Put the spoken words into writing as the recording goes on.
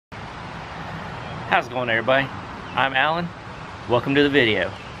How's it going, everybody? I'm Allan. Welcome to the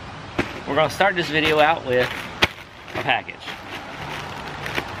video. We're going to start this video out with a package.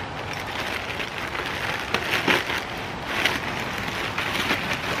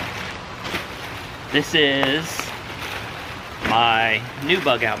 This is my new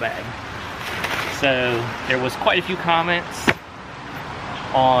bug out bag. So there was quite a few comments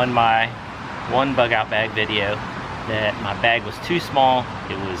on my one bug out bag video that my bag was too small,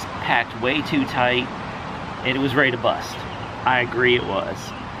 it was packed way too tight, and it was ready to bust. I agree it was.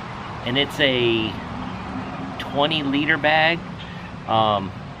 And it's a 20-liter bag,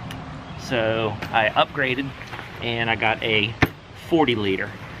 so I upgraded and I got a 40-liter.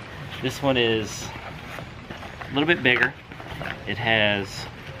 This one is a little bit bigger. It has,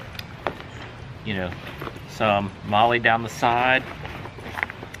 you know, some molly down the side,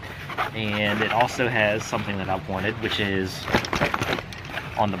 and it also has something that I've wanted, which is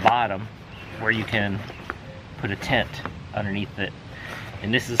on the bottom where you can put a tent underneath it.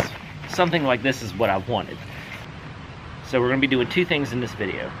 And this is something like this is what I've wanted. So we're going to be doing two things in this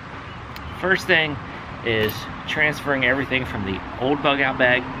video. First thing is transferring everything from the old bug out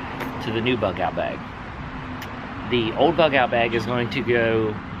bag to the new bug out bag. The old bug out bag is going to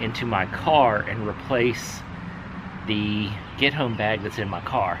go into my car and replace the get home bag that's in my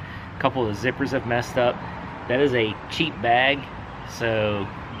car. A couple of the zippers have messed up. That is a cheap bag, so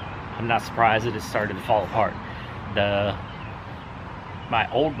I'm not surprised that it started to fall apart. My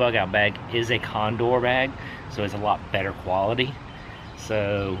old bug out bag is a Condor bag, so it's a lot better quality.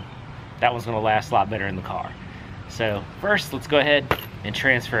 So that one's gonna last a lot better in the car. So first, let's go ahead and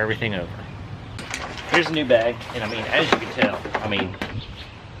transfer everything over. Here's a new bag, and I mean, as you can tell, I mean,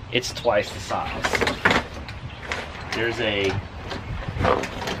 it's twice the size. There's a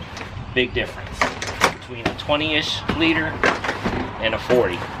big difference between a 20-ish liter and a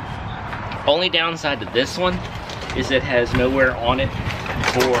 40. Only downside to this one is it has nowhere on it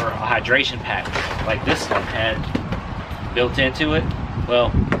for a hydration pack like this one had built into it.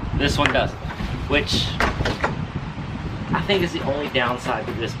 Well, this one doesn't, which I think is the only downside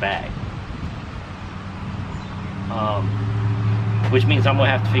to this bag. Which means I'm gonna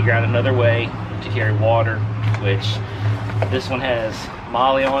have to figure out another way to carry water, which this one has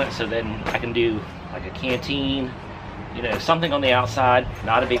molly on it, so then I can do like a canteen, you know, something on the outside.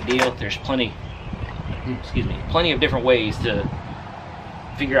 Not a big deal. There's plenty of different ways to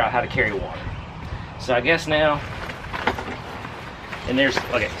figure out how to carry water. So I guess now, and there's,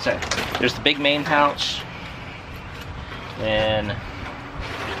 okay, so there's the big main pouch, then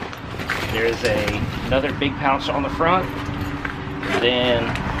there's another big pouch on the front, then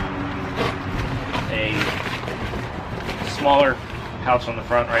a smaller pouch on the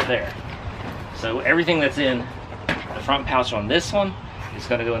front right there. So everything that's in the front pouch on this one is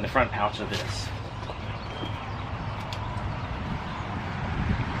going to go in the front pouch of this.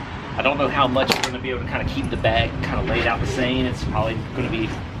 I don't know how much we're going to be able to kind of keep the bag kind of laid out the same. It's probably going to be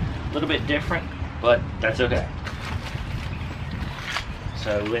a little bit different, but that's okay.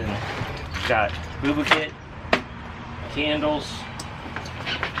 So then we've got booba kit, candles,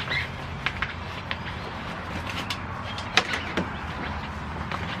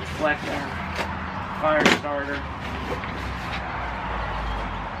 reflector, fire starter,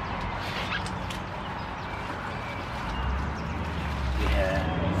 we have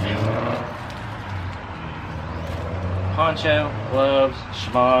poncho, gloves,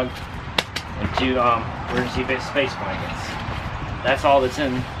 shemagh, and two emergency space blankets. That's all that's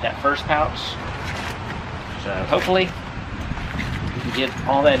in that first pouch. So hopefully we can get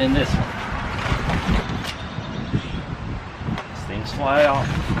all that in this one. These things fly off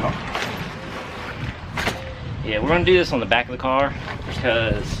the car. Yeah, we're going to do this on the back of the car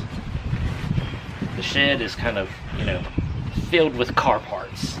because the shed is kind of, you know, filled with car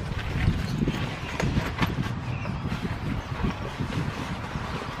parts.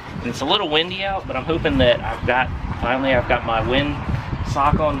 And it's a little windy out, but I'm hoping that finally I've got my wind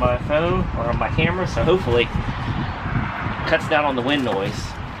sock on my phone or on my camera, so hopefully it cuts down on the wind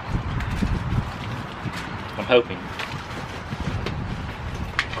noise. I'm hoping.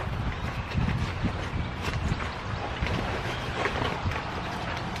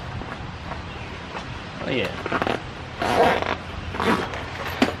 Oh yeah.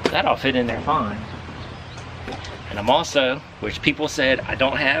 That'll fit in there fine. And I'm also, which people said I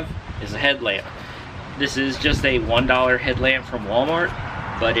don't have, is a headlamp. This is just a $1 headlamp from Walmart,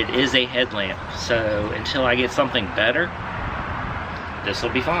 but it is a headlamp. So until I get something better, this will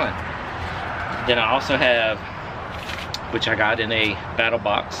be fine. Then I also have, which I got in a battle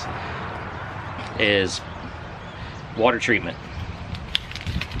box, is water treatment.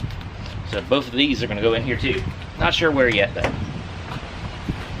 So both of these are gonna go in here too. Not sure where yet though.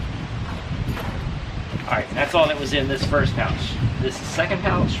 All right, that's all that was in this first pouch. This second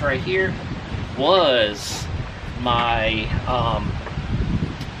pouch right here was my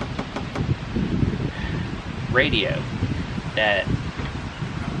radio that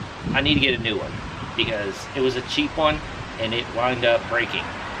I need to get a new one because it was a cheap one and it wound up breaking.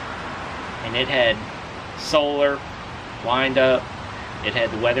 And it had solar, wind up, it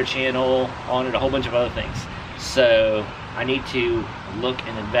had the weather channel on it, a whole bunch of other things. So I need to look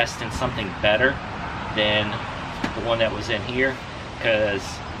and invest in something better than the one that was in here, because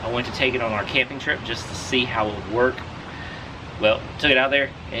I went to take it on our camping trip just to see how it would work. Well, took it out there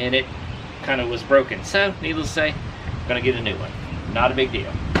and it kind of was broken. So needless to say, I'm gonna get a new one. Not a big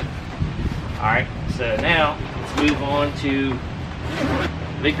deal. All right, so now let's move on to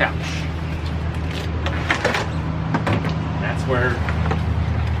the big pouch. That's where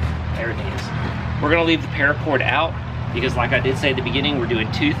everything is. We're gonna leave the paracord out because, like I did say at the beginning, we're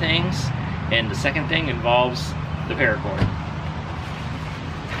doing two things, and the second thing involves the paracord.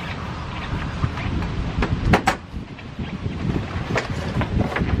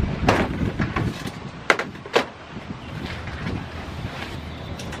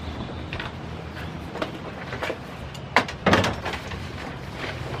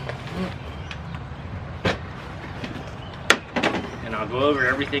 And I'll go over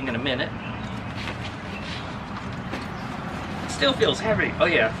everything in a minute. Still feels heavy. Oh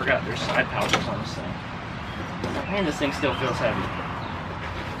yeah, I forgot there's side pouches on this thing. And this thing still feels heavy.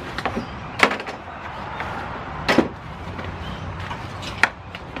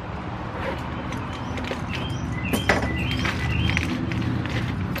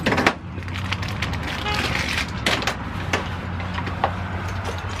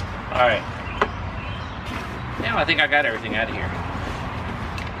 Alright. Now I think I got everything out of here.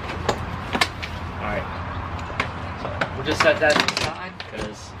 Alright. We'll just set that aside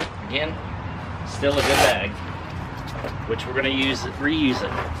because, again, still a good bag, which we're going to reuse it.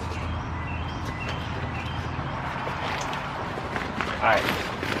 Alright,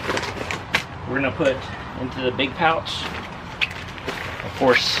 we're going to put into the big pouch, of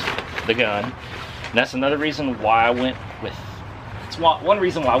course, the gun. And that's another reason why I went with, it's one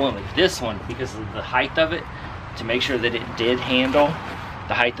reason why I went with this one, because of the height of it, to make sure that it did handle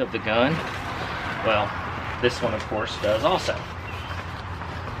the height of the gun. Well, this one, of course, does also.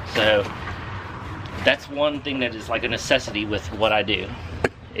 So that's one thing that is like a necessity with what I do,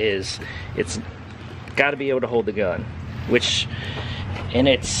 is it's got to be able to hold the gun, which in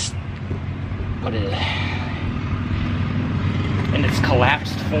its in its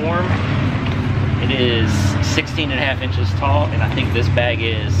collapsed form, it is 16.5 inches tall, and I think this bag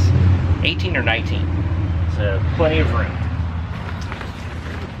is 18 or 19, so plenty of room.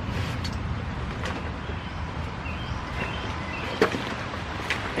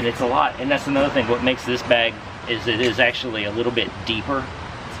 And it's a lot, and that's another thing. What makes this bag is it is actually a little bit deeper.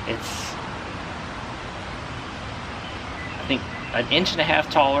 It's, I think, 1.5 inches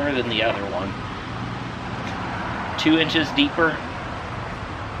taller than the other one, 2 inches deeper,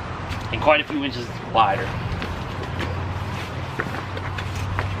 and quite a few inches wider.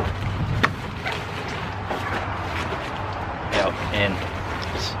 Yep, and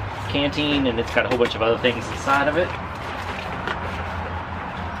it's canteen, and it's got a whole bunch of other things inside of it.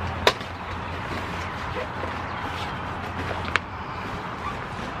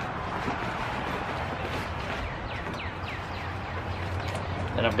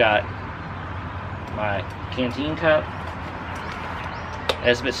 And I've got my canteen cup,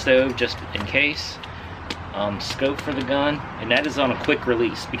 Esbit stove just in case, scope for the gun, and that is on a quick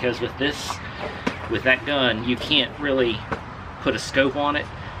release, because with that gun you can't really put a scope on it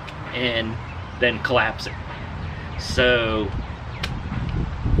and then collapse it. So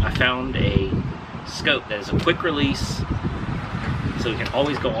I found a scope that is a quick release, so it can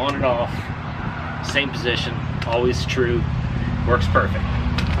always go on and off, same position, always true, works perfect.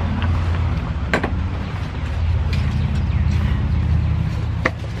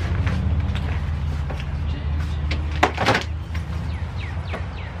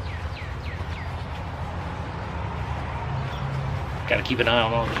 Gotta keep an eye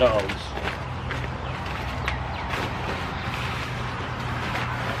on all the dogs.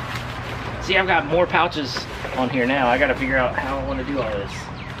 See, I've got more pouches on here now. I gotta figure out how I want to do all this.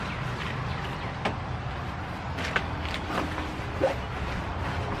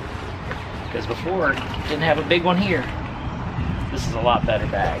 Because before, it didn't have a big one here. This is a lot better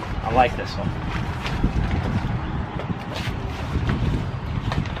bag. I like this one.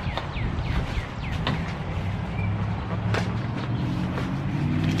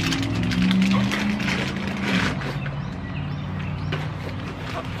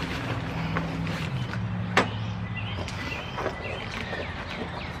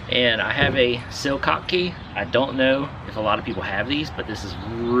 And I have a Silcock key. I don't know if a lot of people have these, but this is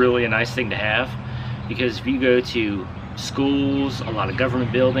really a nice thing to have, because if you go to schools, a lot of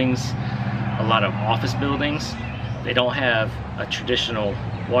government buildings, a lot of office buildings, they don't have a traditional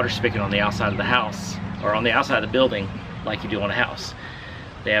water spigot on the outside of the house or on the outside of the building like you do on a house.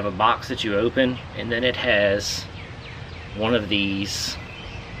 They have a box that you open, and then it has one of these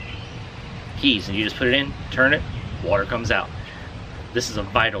keys, and you just put it in, turn it, water comes out. This is a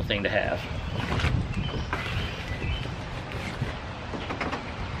vital thing to have.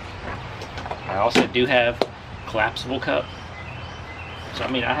 I also do have collapsible cup. So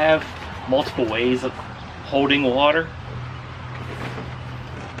I mean, I have multiple ways of holding water,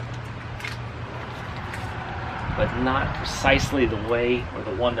 but not precisely the way or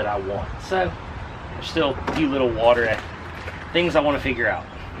the one that I want. So there's still a few little water things I want to figure out.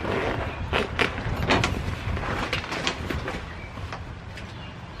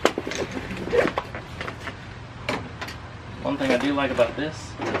 One thing I do like about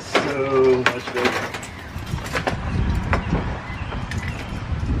this is it's so much bigger.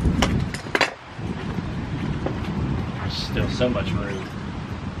 There's still so much room.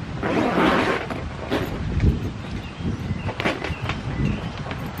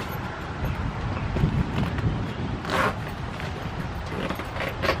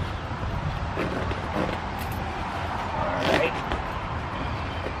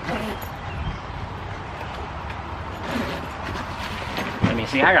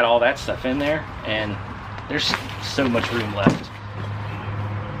 See, I got all that stuff in there, and there's so much room left.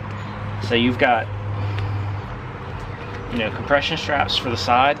 So you've got, you know, compression straps for the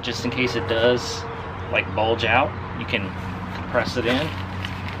side, just in case it does like bulge out. You can compress it in,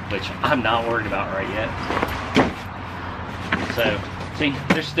 which I'm not worried about right yet. So, see,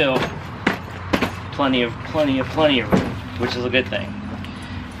 there's still plenty of room, which is a good thing.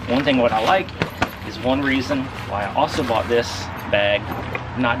 One thing what I like is one reason why I also bought this bag,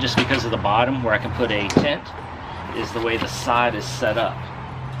 not just because of the bottom where I can put a tent, is the way the side is set up.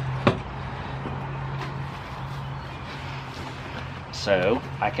 So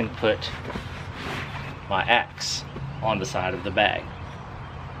I can put my axe on the side of the bag.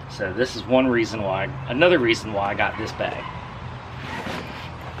 So this is one reason why, another reason why I got this bag.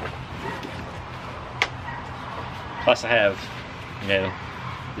 Plus I have, you know,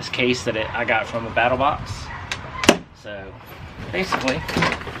 this case that I got from a battle box. So basically,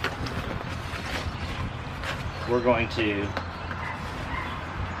 we're going to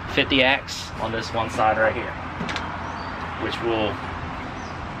fit the axe on this one side right here, which will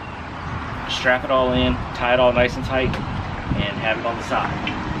strap it all in, tie it all nice and tight, and have it on the side.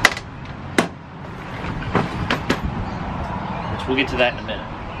 Which we'll get to that in a minute.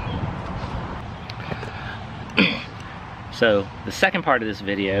 So the second part of this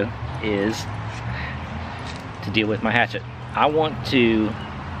video is to deal with my hatchet. I want to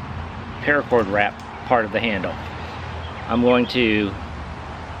paracord wrap part of the handle. I'm going to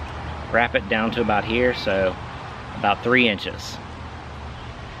wrap it down to about here, so about 3 inches.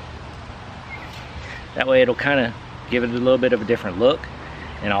 That way it'll kind of give it a little bit of a different look,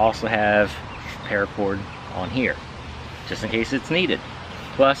 and I'll also have paracord on here, just in case it's needed.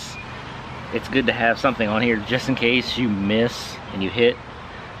 Plus, it's good to have something on here just in case you miss and you hit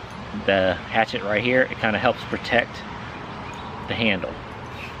the hatchet right here. It kind of helps protect the handle.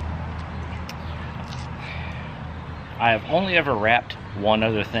 I have only ever wrapped one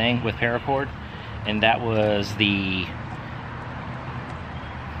other thing with paracord, and that was the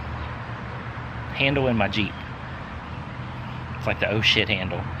handle in my Jeep. It's like the oh shit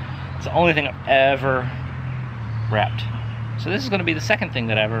handle. It's the only thing I've ever wrapped. So this is going to be the second thing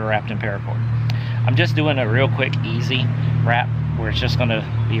that I've ever wrapped in paracord. I'm just doing a real quick, easy wrap where it's just going to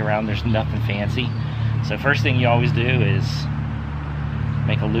be around. There's nothing fancy. So first thing you always do is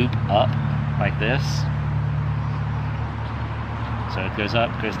make a loop up like this. So it goes up,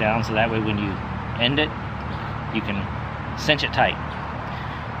 goes down, so that way when you end it, you can cinch it tight.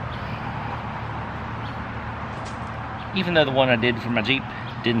 Even though the one I did for my Jeep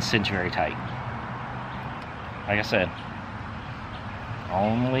didn't cinch very tight. Like I said,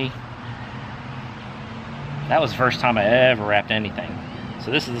 that was the first time I ever wrapped anything.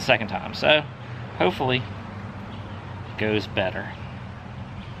 So this is the second time. So hopefully it goes better.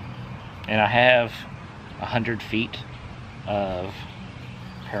 And I have 100 feet of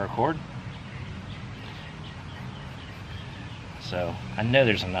paracord. So I know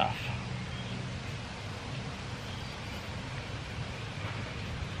there's enough.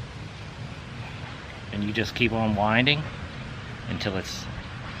 And you just keep on winding until it's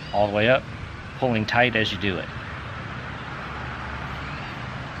all the way up, pulling tight as you do it.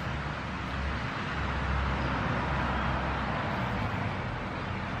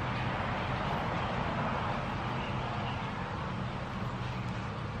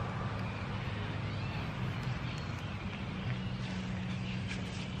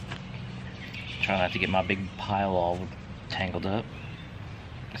 Try not to get my big pile all tangled up.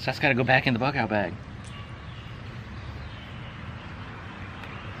 So that's got to go back in the bug out bag.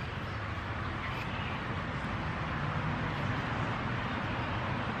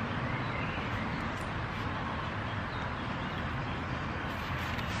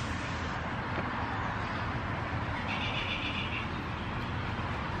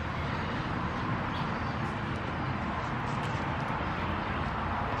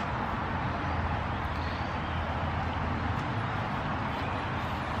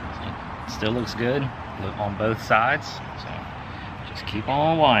 Still looks good on both sides, so just keep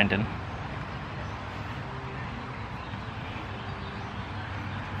on winding.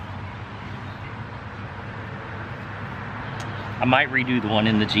 I might redo the one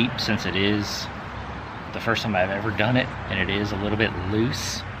in the Jeep since it is the first time I've ever done it and it is a little bit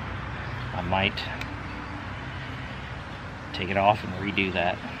loose. I might take it off and redo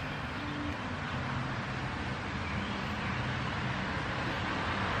that.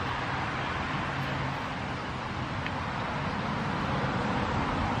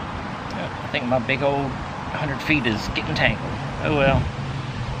 I think my big old 100 feet is getting tangled. Oh well.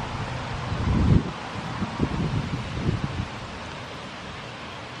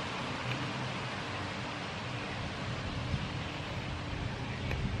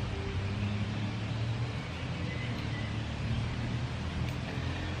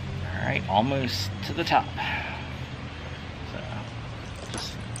 Alright, almost to the top. So,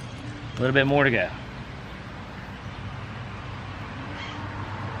 just a little bit more to go.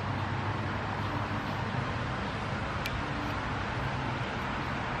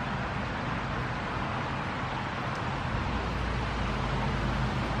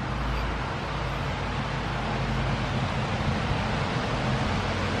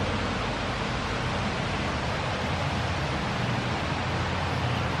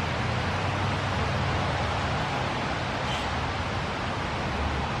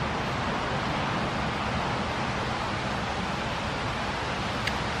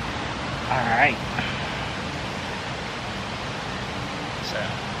 Alright, so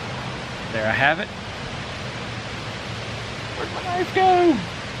there I have it. Where'd my knife go?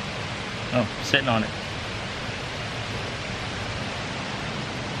 Oh, sitting on it.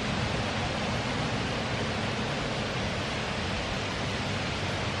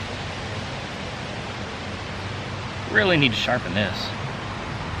 Really need to sharpen this.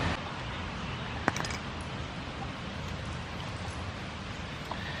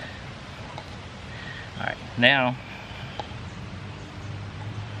 Alright, now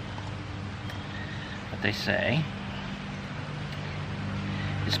what they say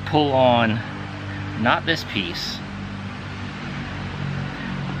is pull on not this piece.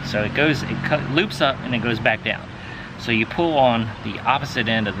 So it goes, loops up and it goes back down. So you pull on the opposite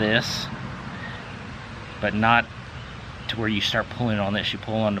end of this, but not to where you start pulling on this. You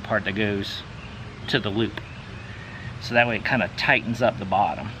pull on the part that goes to the loop. So that way it kind of tightens up the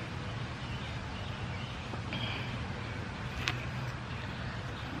bottom.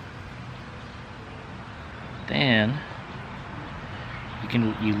 Then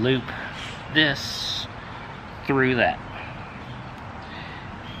you loop this through that,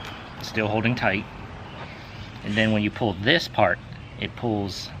 still holding tight, and then when you pull this part, it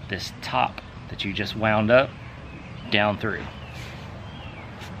pulls this top that you just wound up down through.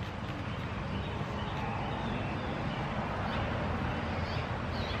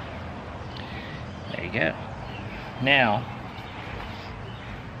 There you go. Now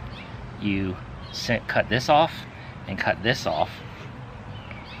you cut this off and cut this off,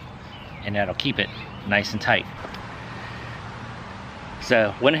 and that'll keep it nice and tight.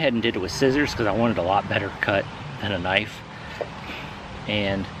 So went ahead and did it with scissors because I wanted a lot better cut than a knife.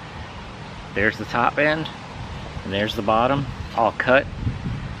 And there's the top end and there's the bottom, all cut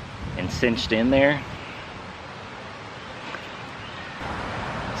and cinched in there.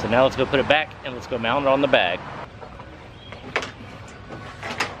 So now let's go put it back and let's go mount it on the bag.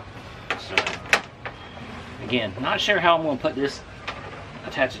 Again, not sure how I'm going to put this,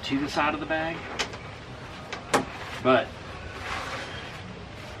 attach it to the side of the bag, but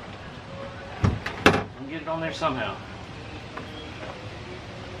I'll get it on there somehow.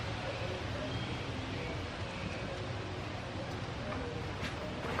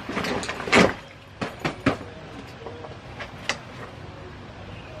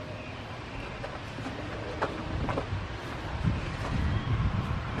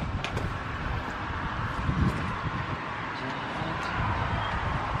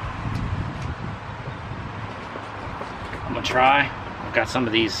 I'm gonna try. I've got some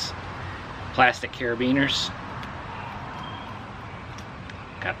of these plastic carabiners.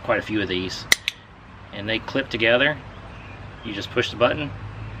 Got quite a few of these. and they clip together. You just push the button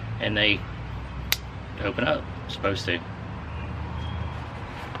and they open up. Supposed to.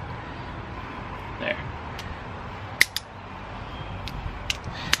 There.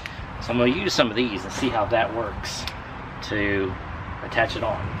 So I'm going to use some of these and see how that works to attach it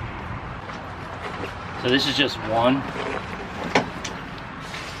on. So this is just one.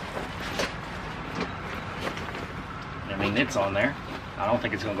 I mean, it's on there. I don't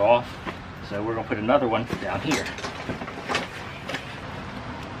think it's going to go off. So we're going to put another one down here.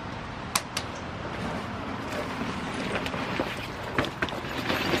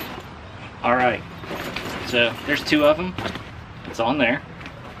 Alright, so there's two of them. It's on there.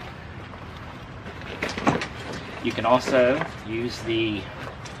 You can also use the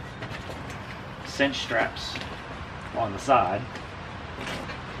cinch straps on the side.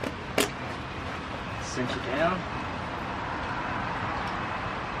 Cinch it down.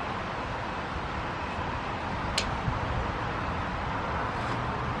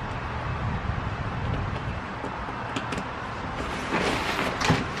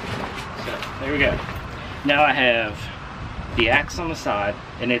 There we go. Now I have the axe on the side,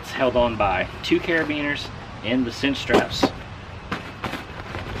 and it's held on by two carabiners and the cinch straps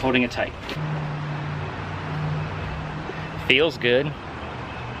holding it tight. Feels good.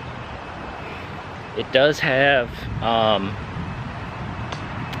 It does have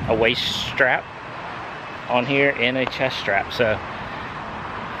a waist strap on here and a chest strap, so,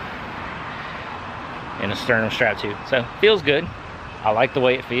 and a sternum strap too. So feels good. I like the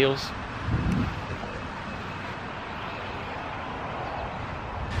way it feels.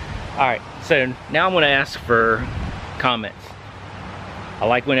 Alright, so now I'm going to ask for comments. I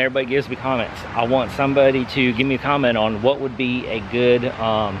like when everybody gives me comments. I want somebody to give me a comment on what would be a good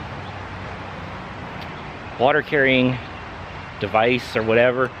water carrying device or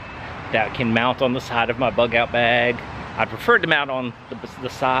whatever that can mount on the side of my bug out bag. I'd prefer to mount on the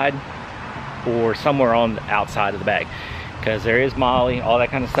side or somewhere on the outside of the bag, because there is Molly, all that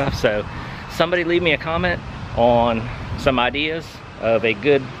kind of stuff. So somebody leave me a comment on some ideas of a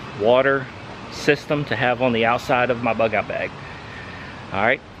good water system to have on the outside of my bug out bag. All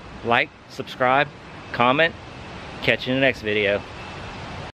right, like, subscribe, comment. Catch you in the next video.